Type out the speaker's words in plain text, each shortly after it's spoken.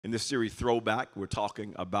In this series, Throwback, we're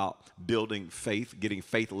talking about building faith, getting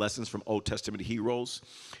faith lessons from Old Testament heroes.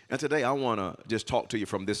 And today I want to just talk to you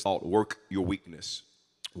from this thought, work your weakness.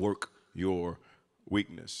 Work your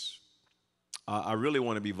weakness. I really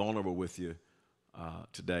want to be vulnerable with you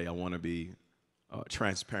today. I want to be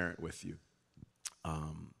transparent with you.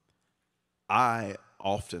 I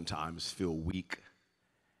oftentimes feel weak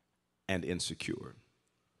and insecure.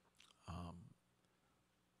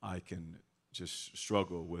 I can just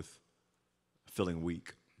struggle with feeling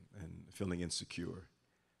weak and feeling insecure.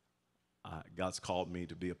 God's called me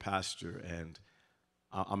to be a pastor, and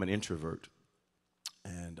I'm an introvert,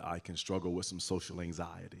 and I can struggle with some social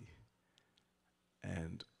anxiety,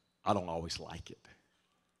 and I don't always like it.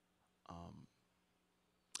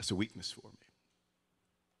 It's a weakness for me.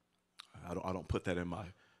 I don't put that in my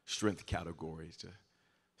strength category to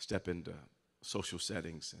step into social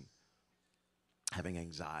settings and having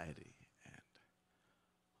anxiety and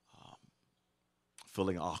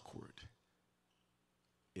feeling awkward.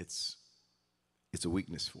 It's a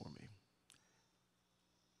weakness for me.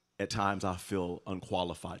 At times I feel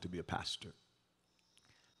unqualified to be a pastor.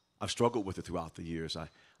 I've struggled with it throughout the years. I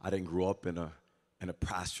didn't grow up in a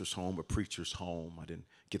pastor's home, a preacher's home. I didn't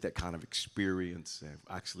get that kind of experience. And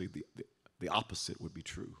actually, the opposite would be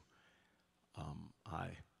true.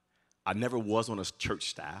 I never was on a church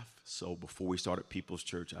staff. So before we started People's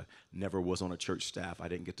Church, I never was on a church staff. I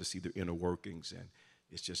didn't get to see the inner workings, and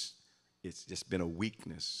it's just been a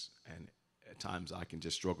weakness. And at times I can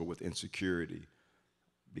just struggle with insecurity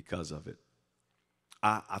because of it.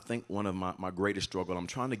 I think one of my greatest struggle, I'm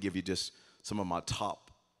trying to give you just some of my top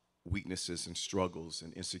weaknesses and struggles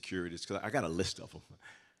and insecurities, because I got a list of them.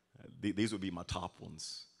 These would be my top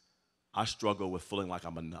ones. I struggle with feeling like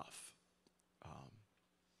I'm enough.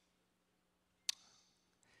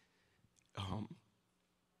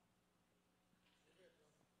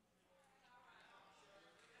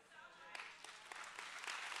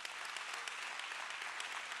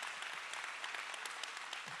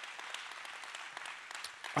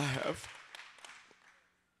 I have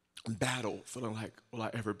battled feeling like, will I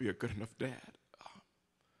ever be a good enough dad?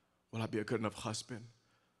 Will I be a good enough husband?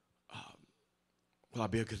 Will I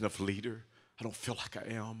be a good enough leader? I don't feel like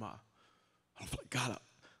I am. I don't feel like God. I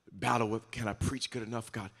battle with, can I preach good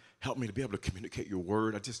enough? God, help me to be able to communicate your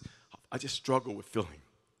word. I just struggle with feeling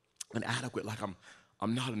inadequate, like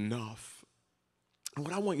I'm not enough. And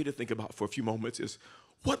what I want you to think about for a few moments is,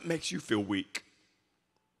 what makes you feel weak?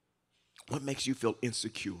 What makes you feel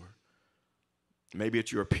insecure? Maybe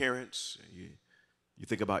it's your appearance. You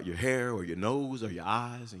think about your hair or your nose or your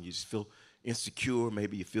eyes, and you just feel insecure.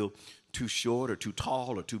 Maybe you feel too short or too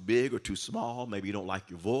tall or too big or too small. Maybe you don't like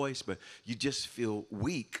your voice, but you just feel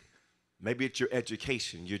weak. Maybe it's your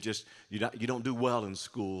education. You don't do well in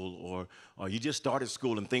school, or you just started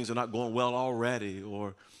school and things are not going well already,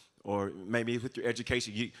 or maybe with your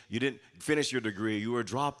education, you didn't finish your degree, you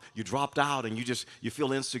dropped out, and you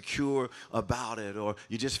feel insecure about it, or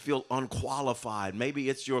you just feel unqualified. Maybe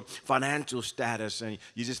it's your financial status, and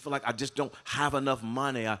you just feel like, I just don't have enough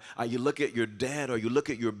money. You look at your debt, or you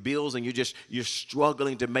look at your bills, and you're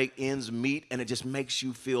struggling to make ends meet, and it just makes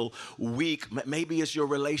you feel weak. Maybe it's your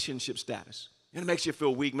relationship status. It makes you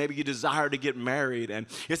feel weak. Maybe you desire to get married, and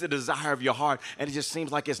it's a desire of your heart, and it just seems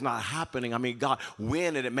like it's not happening. I mean, God,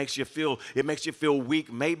 when? And it makes you feel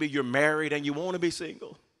weak. Maybe you're married and you want to be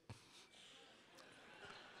single.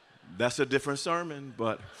 That's a different sermon,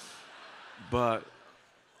 but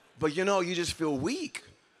you just feel weak.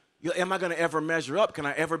 Am I going to ever measure up? Can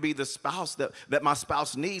I ever be the spouse that my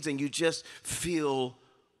spouse needs? And you just feel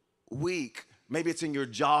weak. Maybe it's in your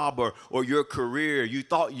job or your career. You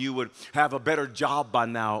thought you would have a better job by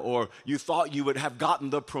now, or you thought you would have gotten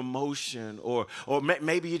the promotion, or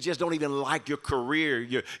maybe you just don't even like your career.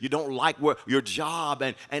 You don't like your job,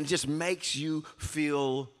 and it just makes you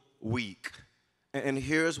feel weak. And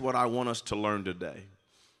here's what I want us to learn today.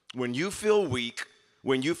 When you feel weak,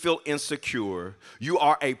 when you feel insecure, you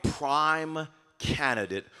are a prime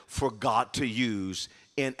candidate for God to use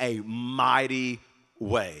in a mighty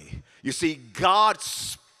way. You see, God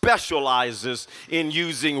specializes in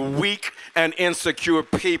using weak and insecure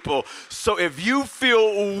people. So if you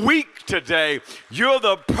feel weak today, you're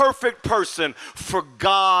the perfect person for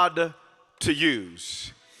God to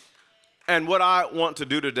use. And what I want to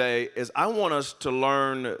do today is I want us to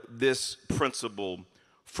learn this principle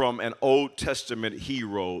from an Old Testament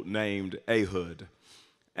hero named Ehud.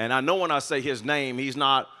 And I know when I say his name, he's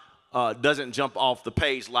not doesn't jump off the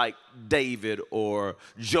page like David or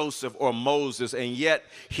Joseph or Moses, and yet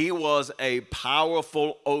he was a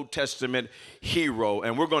powerful Old Testament hero,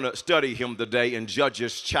 and we're going to study him today in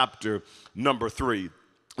Judges chapter number 3.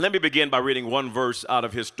 Let me begin by reading one verse out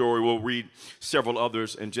of his story. We'll read several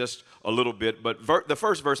others in just a little bit. But the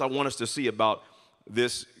first verse I want us to see about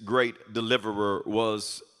this great deliverer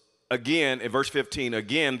was, again, in verse 15,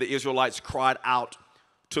 again, the Israelites cried out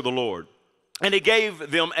to the Lord. And he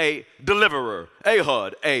gave them a deliverer,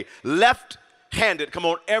 Ehud, a left-handed, come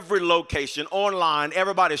on, every location, online,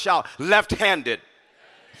 everybody shout, left-handed.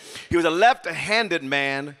 He was a left-handed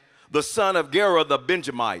man, the son of Gera the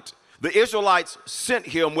Benjamite. The Israelites sent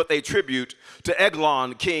him with a tribute to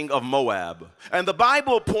Eglon, king of Moab. And the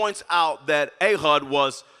Bible points out that Ehud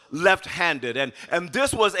was left-handed. And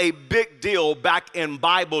this was a big deal back in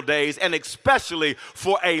Bible days, and especially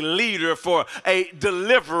for a leader, for a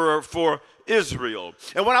deliverer for Israel.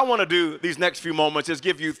 And what I want to do these next few moments is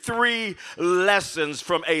give you 3 lessons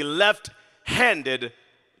from a left-handed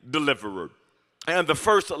deliverer. And the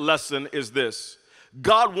first lesson is this: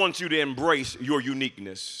 God wants you to embrace your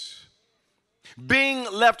uniqueness. Being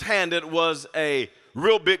left-handed was a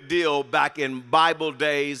real big deal back in Bible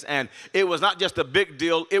days, and it was not just a big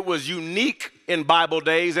deal, it was unique in Bible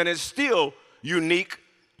days, and it's still unique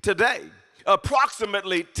today.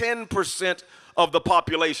 Approximately 10% of the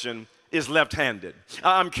population is left-handed.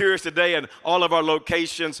 I'm curious today in all of our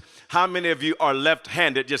locations, how many of you are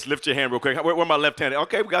left-handed? Just lift your hand real quick. Where am I left-handed?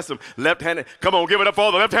 Okay, we got some left-handed. Come on, give it up for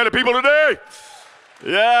all the left-handed people today.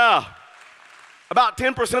 Yeah. About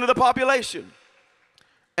 10% of the population.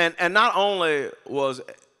 And not only was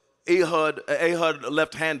Ehud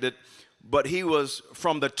left-handed, but he was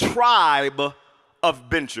from the tribe of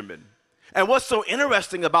Benjamin. And what's so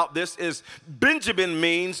interesting about this is Benjamin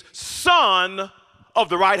means son of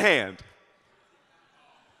the right hand.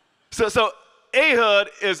 So Ehud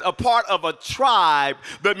is a part of a tribe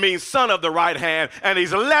that means son of the right hand, and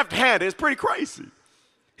he's left-handed. It's pretty crazy.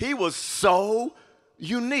 He was so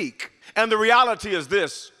unique. And the reality is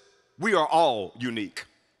this: we are all unique.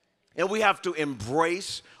 And we have to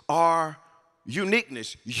embrace our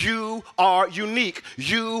uniqueness. You are unique.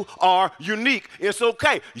 You are unique. It's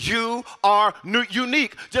okay. You are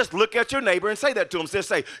unique. Just look at your neighbor and say that to him. Just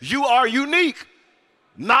say, you are unique,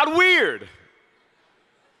 not weird.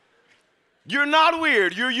 You're not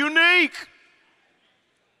weird. You're unique.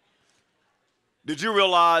 Did you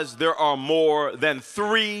realize there are more than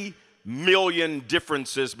 3 million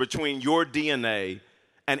differences between your DNA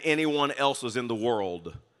and anyone else's in the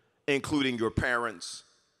world, including your parents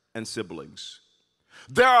and siblings?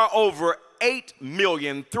 There are over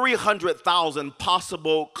 8,300,000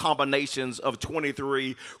 possible combinations of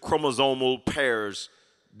 23 chromosomal pairs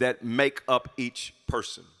that make up each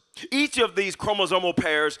person. Each of these chromosomal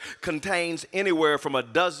pairs contains anywhere from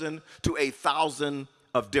 12 to 1,000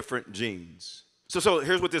 of different genes. So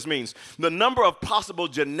here's what this means. The number of possible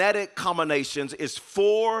genetic combinations is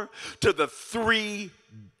 4 to the 3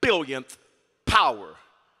 billionth power.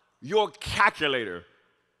 Your calculator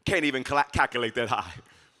can't even calculate that high.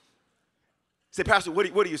 Say, Pastor, what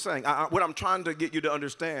are you saying? What I'm trying to get you to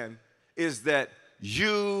understand is that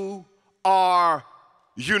you are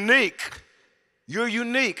unique. You're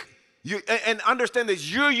unique. And understand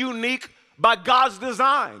that you're unique by God's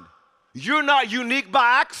design. You're not unique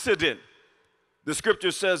by accident. The scripture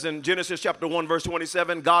says in Genesis chapter 1, verse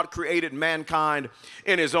 27, God created mankind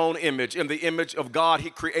in his own image. In the image of God, he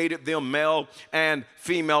created them, male and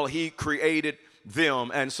female. He created them.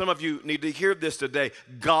 And some of you need to hear this today.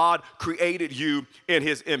 God created you in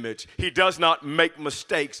his image. He does not make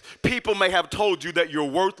mistakes. People may have told you that you're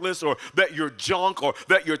worthless, or that you're junk, or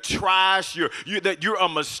that you're trash, that you're a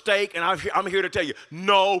mistake. And I'm here to tell you,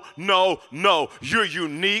 no. You're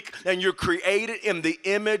unique, and you're created in the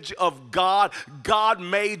image of God. God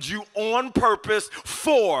made you on purpose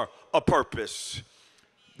for a purpose.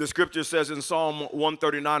 The scripture says in Psalm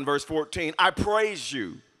 139, verse 14, I praise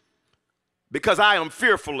you, because I am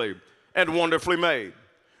fearfully and wonderfully made.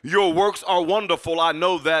 Your works are wonderful, I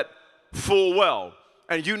know that full well.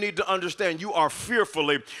 And you need to understand, you are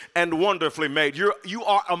fearfully and wonderfully made. You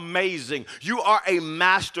are amazing. You are a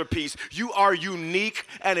masterpiece. You are unique,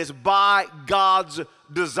 and it's by God's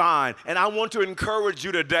design. And I want to encourage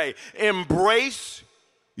you today, embrace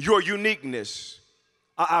your uniqueness.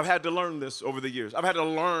 I've had to learn this over the years. I've had to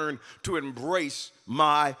learn to embrace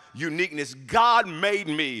my uniqueness. God made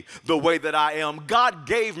me the way that I am. God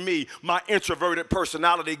gave me my introverted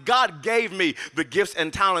personality. God gave me the gifts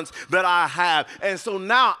and talents that I have. And so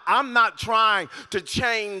now I'm not trying to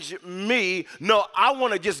change me. No, I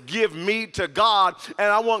want to just give me to God, and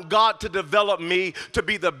I want God to develop me to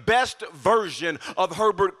be the best version of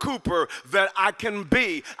Herbert Cooper that I can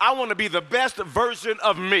be. I want to be the best version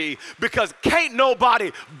of me, because can't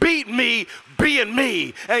nobody beat me being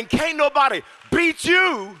me, and can't nobody beat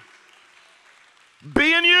you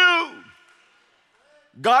being you.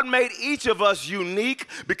 God made each of us unique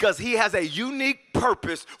because he has a unique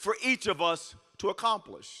purpose for each of us to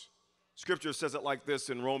accomplish. Scripture says it like this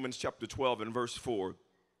in Romans chapter 12 and verse 4.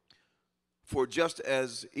 For just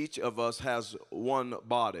as each of us has one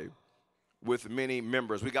body with many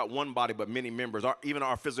members, we got one body but many members, even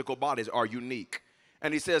our physical bodies are unique.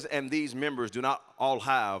 And he says, and these members do not all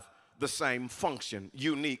have the same function.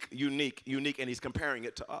 Unique, unique, unique, and he's comparing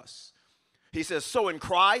it to us. He says, so in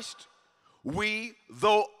Christ, we,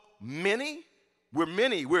 though many,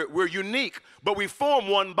 we're unique, but we form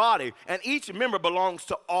one body, and each member belongs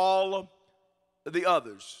to all the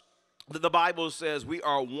others. The Bible says we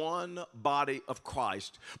are one body of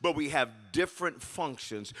Christ, but we have different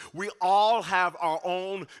functions. We all have our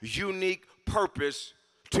own unique purpose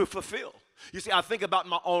to fulfill. You see, I think about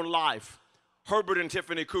my own life. Herbert and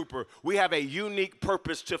Tiffany Cooper, we have a unique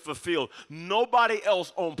purpose to fulfill. Nobody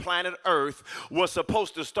else on planet Earth was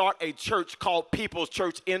supposed to start a church called People's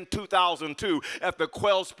Church in 2002 at the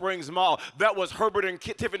Quail Springs Mall. That was Herbert and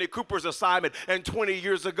Tiffany Cooper's assignment. And 20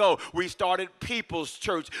 years ago, we started People's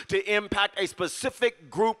Church to impact a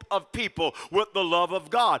specific group of people with the love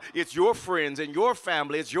of God. It's your friends and your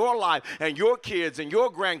family, it's your life and your kids and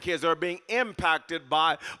your grandkids that are being impacted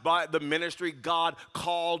by the ministry God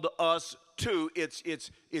called us to.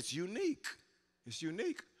 It's unique. It's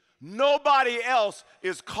unique. Nobody else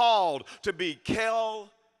is called to be Kel,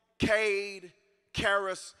 Cade,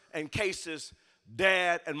 Karis, and Case's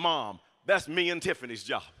dad and mom. That's me and Tiffany's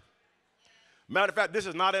job. Matter of fact, this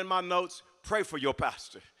is not in my notes. Pray for your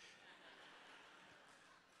pastor.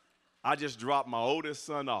 I just dropped my oldest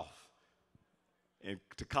son off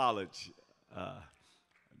to college.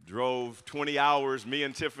 Drove 20 hours, me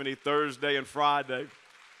and Tiffany, Thursday and Friday.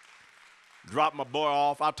 Dropped my boy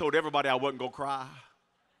off. I told everybody I wasn't going to cry.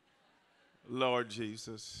 Lord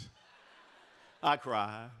Jesus. I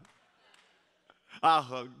cried. I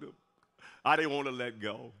hugged him. I didn't want to let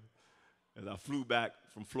go. As I flew back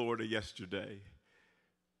from Florida yesterday.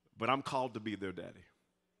 But I'm called to be their daddy.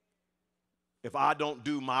 If I don't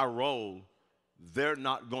do my role, they're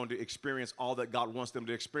not going to experience all that God wants them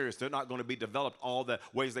to experience. They're not going to be developed all the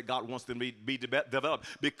ways that God wants them to be developed,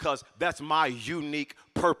 because that's my unique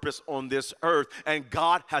purpose on this earth. And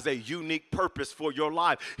God has a unique purpose for your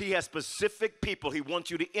life. He has specific people he wants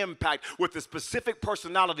you to impact with a specific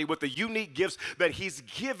personality, with the unique gifts that he's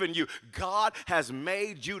given you. God has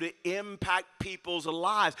made you to impact people's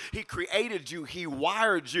lives. He created you. He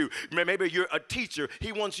wired you. Maybe you're a teacher.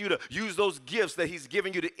 He wants you to use those gifts that he's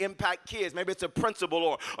given you to impact kids. Maybe it's a principal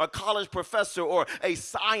or a college professor or a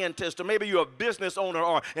scientist, or maybe you're a business owner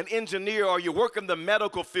or an engineer, or you work in the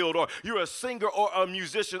medical field, or you're a singer or a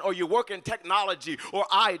musician, or you work in technology or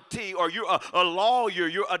IT, or you're a lawyer,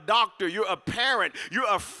 you're a doctor, you're a parent, you're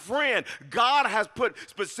a friend. God has put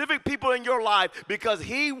specific people in your life because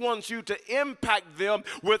he wants you to impact them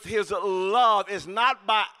with his love. It's not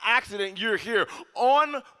by accident you're here,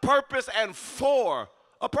 on purpose and for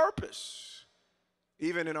a purpose.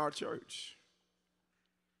 Even in our church,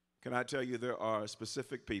 can I tell you, there are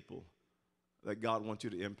specific people that God wants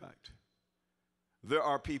you to impact. There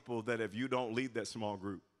are people that if you don't lead that small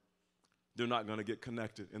group, they're not going to get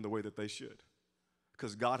connected in the way that they should,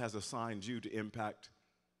 because God has assigned you to impact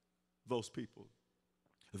those people.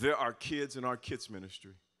 There are kids in our kids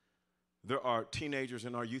ministry. There are teenagers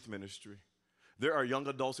in our youth ministry. There are young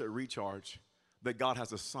adults at Recharge that God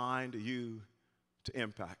has assigned you to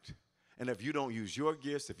impact. And if you don't use your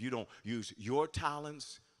gifts, if you don't use your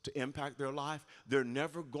talents to impact their life, they're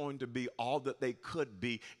never going to be all that they could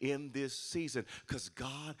be in this season, because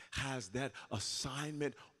God has that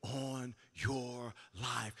assignment on your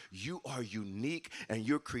life. You are unique, and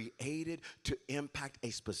you're created to impact a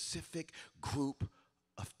specific group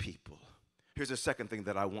of people. Here's the second thing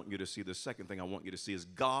that I want you to see. The second thing I want you to see is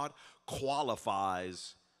God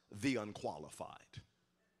qualifies the unqualified.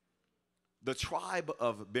 The tribe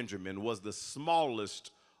of Benjamin was the smallest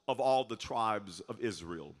of all the tribes of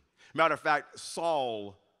Israel. Matter of fact,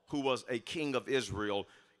 Saul, who was a king of Israel,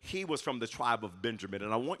 he was from the tribe of Benjamin.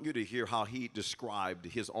 And I want you to hear how he described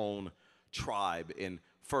his own tribe in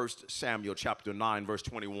 1 Samuel chapter 9, verse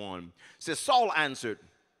 21. It says, Saul answered,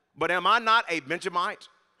 but am I not a Benjamite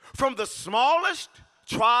from the smallest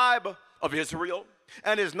tribe of Israel?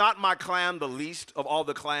 And is not my clan the least of all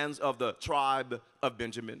the clans of the tribe of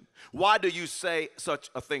Benjamin? Why do you say such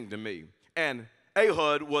a thing to me? And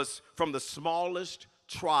Ehud was from the smallest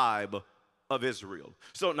tribe of Israel.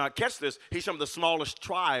 So now catch this. He's from the smallest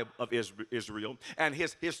tribe of Israel. And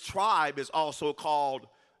his tribe is also called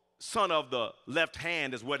son of the left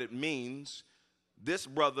hand, is what it means. This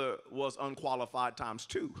brother was unqualified times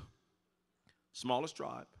two. smallest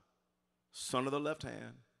tribe, son of the left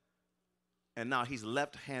hand, and now he's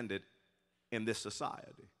left-handed in this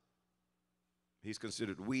society. He's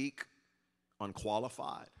considered weak,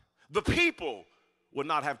 unqualified. The people would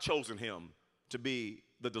not have chosen him to be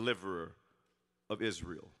the deliverer of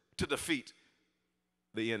Israel, to defeat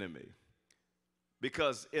the enemy.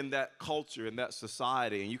 Because in that culture, in that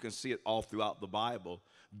society, and you can see it all throughout the Bible,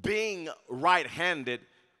 being right-handed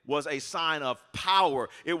was a sign of power.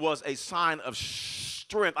 It was a sign of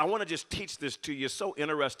strength. I want to just teach this to you. It's so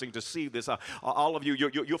interesting to see this. All of you,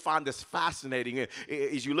 you'll find this fascinating.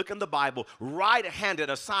 As you look in the Bible, right-handed,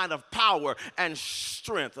 a sign of power and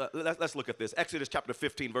strength. Let's look at this. Exodus chapter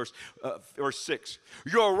 15, verse 6.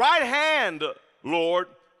 Your right hand, Lord,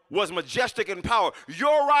 was majestic in power.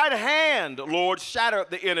 Your right hand, Lord, shattered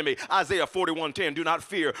the enemy. Isaiah 41:10. Do not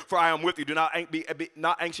fear, for I am with you. Do not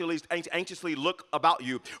anxiously look about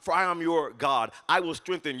you, for I am your God. I will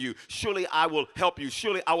strengthen you. Surely I will help you.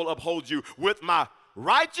 Surely I will uphold you with my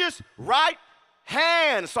righteous right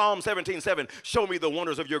hand. Psalm 17:7. Show me the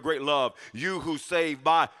wonders of your great love, you who save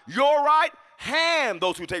by your right hand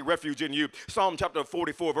those who take refuge in you. Psalm chapter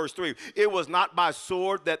 44, verse 3. It was not by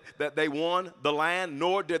sword that they won the land,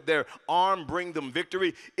 nor did their arm bring them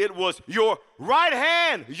victory. It was your right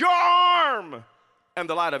hand, your arm, and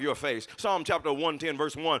the light of your face. Psalm chapter 110,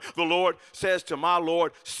 verse 1. The Lord says to my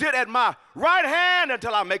Lord, sit at my right hand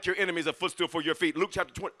until I make your enemies a footstool for your feet. Luke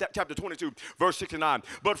chapter 22, verse 69.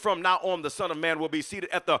 But from now on, the Son of Man will be seated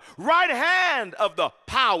at the right hand of the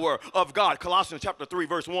power of God. Colossians chapter 3,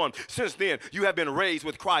 verse 1. Since then, you have been raised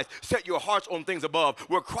with Christ. Set your hearts on things above,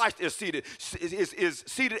 where Christ is seated, is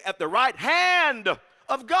seated at the right hand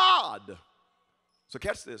of God. So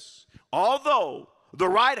catch this. Although the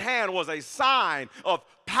right hand was a sign of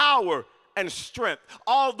power and strength,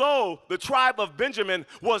 although the tribe of Benjamin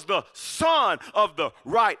was the son of the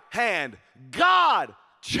right hand, God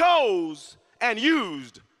chose and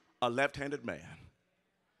used a left-handed man,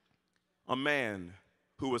 a man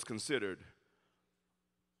who was considered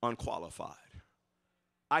unqualified.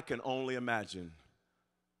 I can only imagine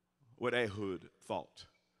what Ehud thought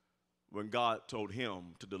when God told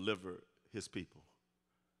him to deliver his people.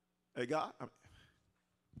 Hey, God,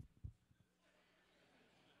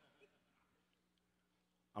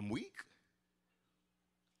 I'm weak.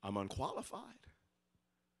 I'm unqualified.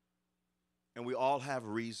 And we all have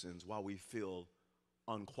reasons why we feel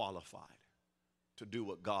unqualified to do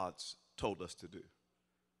what God's told us to do.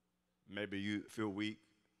 Maybe you feel weak.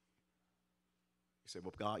 You say,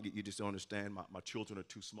 well, God, you just don't understand. My children are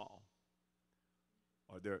too small.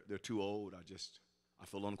 Or they're too old. I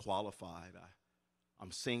feel unqualified.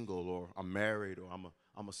 I'm single, or I'm married, or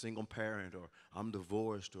I'm a single parent, or I'm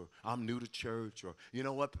divorced, or I'm new to church, or you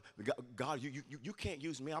know what, God, you can't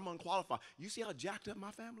use me. I'm unqualified. You see how jacked up my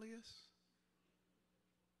family is?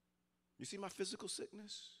 You see my physical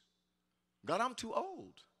sickness? God, I'm too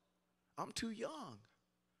old. I'm too young.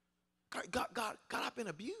 God, I've been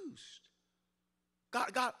abused.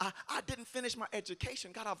 God, I didn't finish my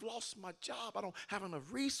education. God, I've lost my job. I don't have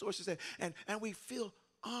enough resources, and we feel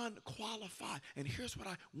unqualified. And here's what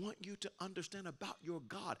I want you to understand about your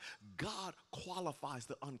God. God qualifies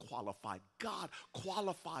the unqualified. God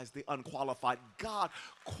qualifies the unqualified. God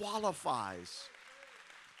qualifies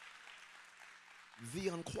the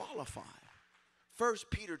unqualified. 1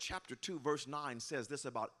 Peter chapter 2, verse 9 says this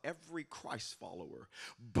about every Christ follower.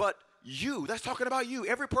 But you, that's talking about you,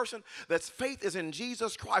 every person that's faith is in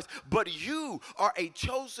Jesus Christ, but you are a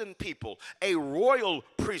chosen people, a royal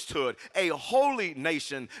priesthood, a holy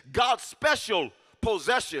nation, God's special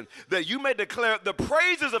possession, that you may declare the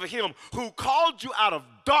praises of him who called you out of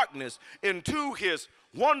darkness into his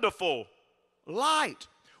wonderful light.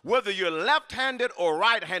 Whether you're left-handed or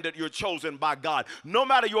right-handed, you're chosen by God. No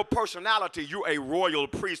matter your personality, you're a royal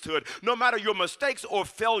priesthood. No matter your mistakes or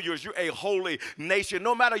failures, you're a holy nation.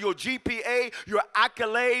 No matter your GPA, your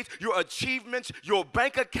accolades, your achievements, your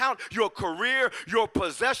bank account, your career, your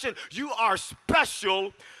possession, you are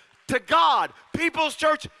special to God. People's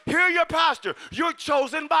Church, hear your pastor. You're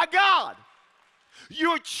chosen by God.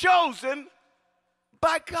 You're chosen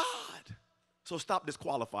by God. So stop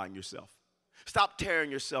disqualifying yourself. Stop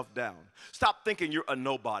tearing yourself down. Stop thinking you're a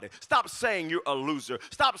nobody. Stop saying you're a loser.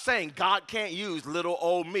 Stop saying God can't use little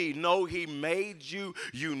old me. No, he made you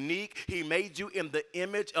unique. He made you in the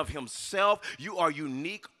image of himself. You are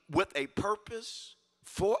unique with a purpose,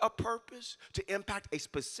 for a purpose, to impact a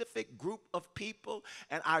specific group of people.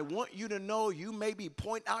 And I want you to know, you may be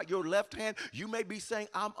pointing out your left hand. You may be saying,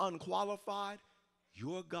 I'm unqualified.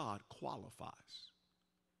 Your God qualifies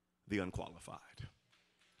the unqualified.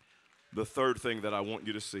 the third thing that I want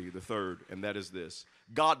you to see, the third, and that is this.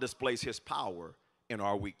 God displays his power in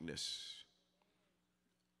our weakness.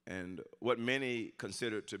 And what many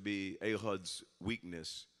considered to be Ehud's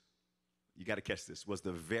weakness, you got to catch this, was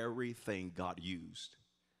the very thing God used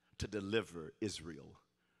to deliver Israel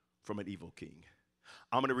from an evil king.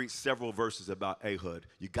 I'm going to read several verses about Ehud.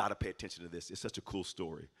 You got to pay attention to this. It's such a cool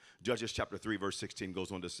story. Judges chapter 3, verse 16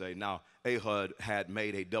 goes on to say, now Ehud had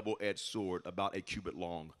made a double-edged sword about a cubit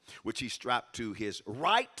long, which he strapped to his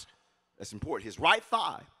right, that's important, his right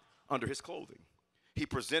thigh under his clothing. He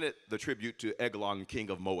presented the tribute to Eglon, king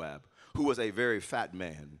of Moab, who was a very fat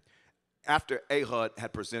man. After Ehud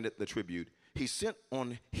had presented the tribute, he sent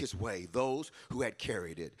on his way those who had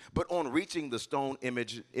carried it. But on reaching the stone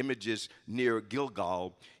images near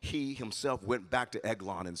Gilgal, he himself went back to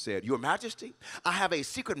Eglon and said, Your Majesty, I have a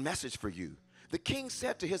secret message for you. The king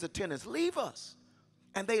said to his attendants, Leave us.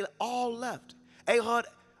 And they all left. Ehud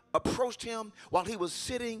approached him while he was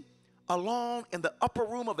sitting alone in the upper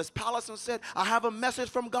room of his palace and said, I have a message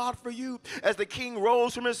from God for you. As the king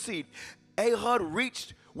rose from his seat, Ehud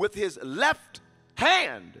reached with his left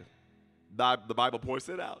hand, the Bible points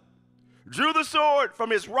it out, drew the sword from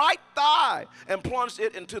his right thigh and plunged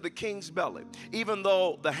it into the king's belly. Even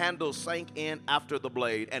though the handle sank in after the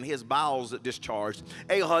blade and his bowels discharged,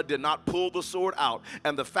 Ehud did not pull the sword out,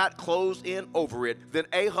 and the fat closed in over it. Then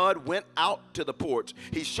Ehud went out to the porch.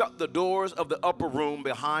 He shut the doors of the upper room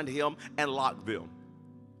behind him and locked them.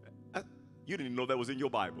 You didn't even know that was in your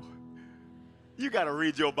Bible. You got to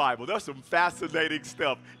read your Bible. There's some fascinating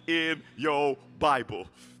stuff in your Bible.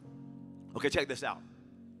 Okay, check this out.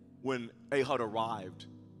 When Ehud arrived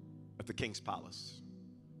at the king's palace,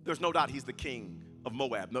 there's no doubt he's the king of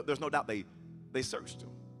Moab. No, there's no doubt they searched him.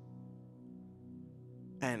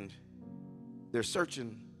 And they're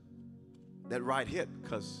searching that right hip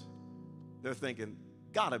because they're thinking,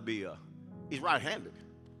 gotta be he's right-handed.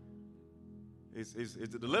 He's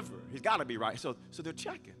the deliverer. He's gotta be right. So they're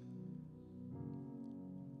checking.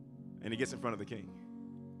 And he gets in front of the king,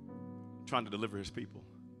 trying to deliver his people.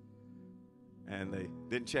 And they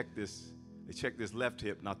didn't check this. They checked this left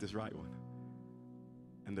hip, not this right one.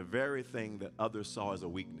 And the very thing that others saw as a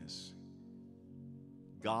weakness,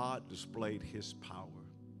 God displayed his power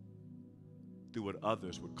through what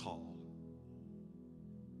others would call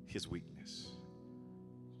his weakness.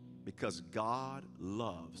 Because God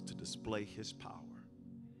loves to display his power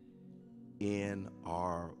in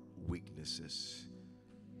our weaknesses.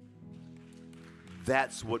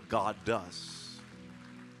 That's what God does.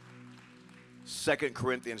 2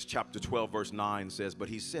 Corinthians chapter 12, verse 9 says, But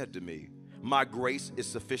he said to me, My grace is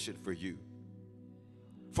sufficient for you.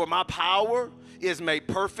 For my power is made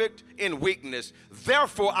perfect in weakness.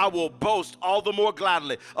 Therefore, I will boast all the more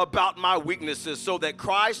gladly about my weaknesses, so that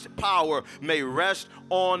Christ's power may rest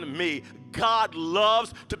on me. God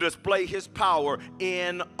loves to display his power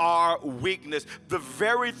in our weakness. The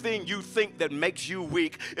very thing you think that makes you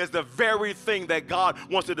weak is the very thing that God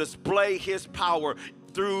wants to display his power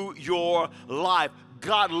through your life.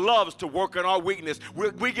 God loves to work in our weakness.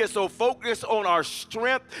 We get so focused on our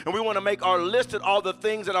strength, and we want to make our list of all the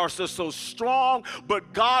things that are so strong,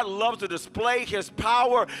 but God loves to display his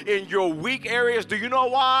power in your weak areas. Do you know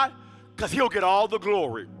why? Because he'll get all the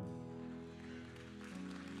glory.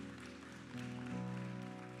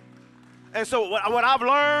 And so what I've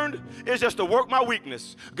learned is just to work my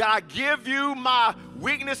weakness. God, I give you my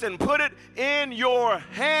weakness and put it in your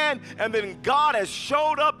hand. And then God has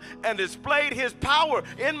showed up and displayed his power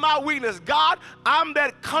in my weakness. God, I'm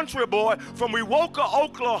that country boy from Wewoka,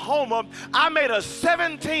 Oklahoma. I made a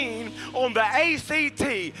 17 on the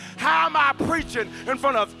ACT. How am I preaching in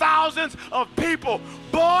front of thousands of people?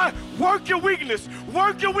 Boy, work your weakness.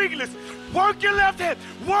 Work your weakness. Work your left hand.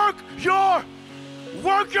 Work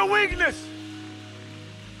your weakness.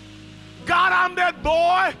 God, I'm that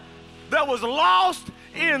boy that was lost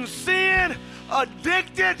in sin,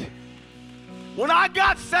 addicted. When I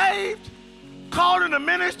got saved, called into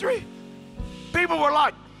ministry, people were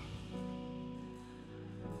like,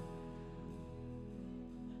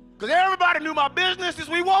 because everybody knew my business as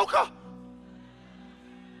we woke up.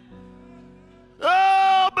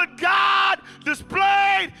 Oh, but God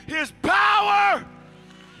displayed his power.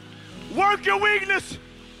 Work your weakness.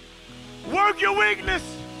 Work your weakness.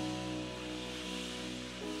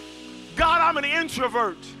 God, I'm an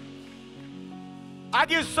introvert. I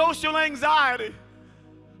get social anxiety.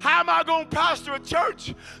 How am I going to pastor a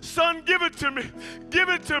church? Son, give it to me. Give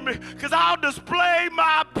it to me, because I'll display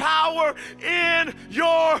my power in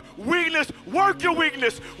your weakness. Work your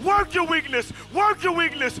weakness. Work your weakness. Work your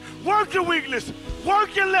weakness. Work your weakness.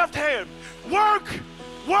 Work your left hand. Work.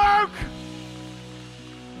 Work.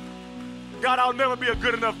 God, I'll never be a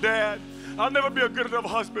good enough dad. I'll never be a good enough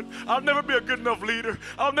husband. I'll never be a good enough leader.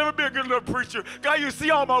 I'll never be a good enough preacher. God, you see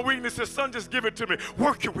all my weaknesses. Son, just give it to me.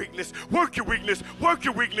 Work your weakness. Work your weakness. Work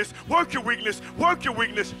your weakness. Work your weakness. Work your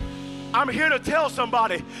weakness. I'm here to tell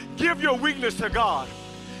somebody, give your weakness to God.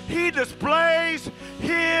 He displays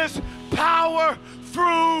his power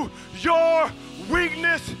through your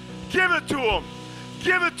weakness. Give it to him.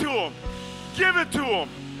 Give it to him. Give it to him.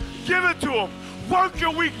 Give it to him. Work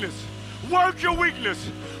your weakness. Work your weakness.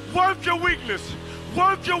 Work your weakness.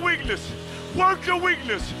 Work your weakness. Work your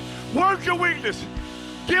weakness. Work your weakness.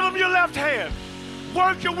 Give him your left hand.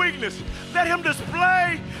 Work your weakness. Let him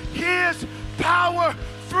display his power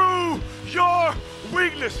through your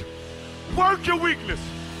weakness. Work your weakness.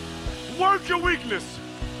 Work your weakness.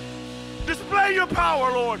 Display your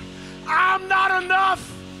power, Lord. I'm not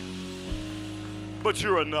enough, but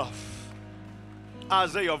you're enough.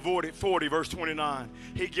 Isaiah 40, verse 29.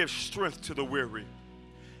 He gives strength to the weary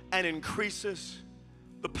and increases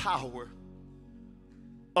the power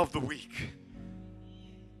of the weak.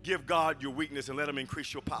 Give God your weakness and let him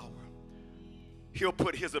increase your power. He'll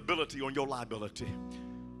put his ability on your liability.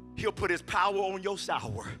 He'll put his power on your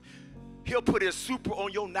sour. He'll put his super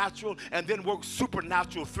on your natural and then work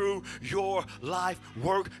supernatural through your life.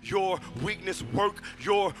 Work your weakness. Work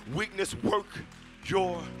your weakness. Work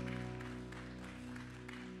your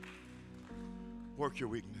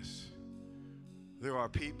weakness. There are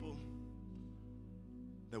people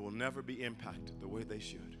that will never be impacted the way they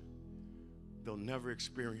should. They'll never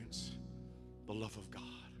experience the love of God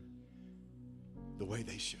the way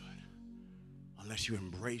they should unless you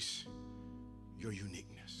embrace your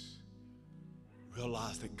uniqueness.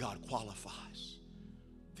 Realize that God qualifies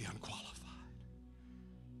the unqualified.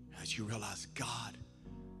 As you realize God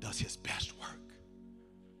does his best work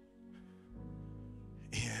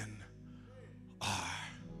in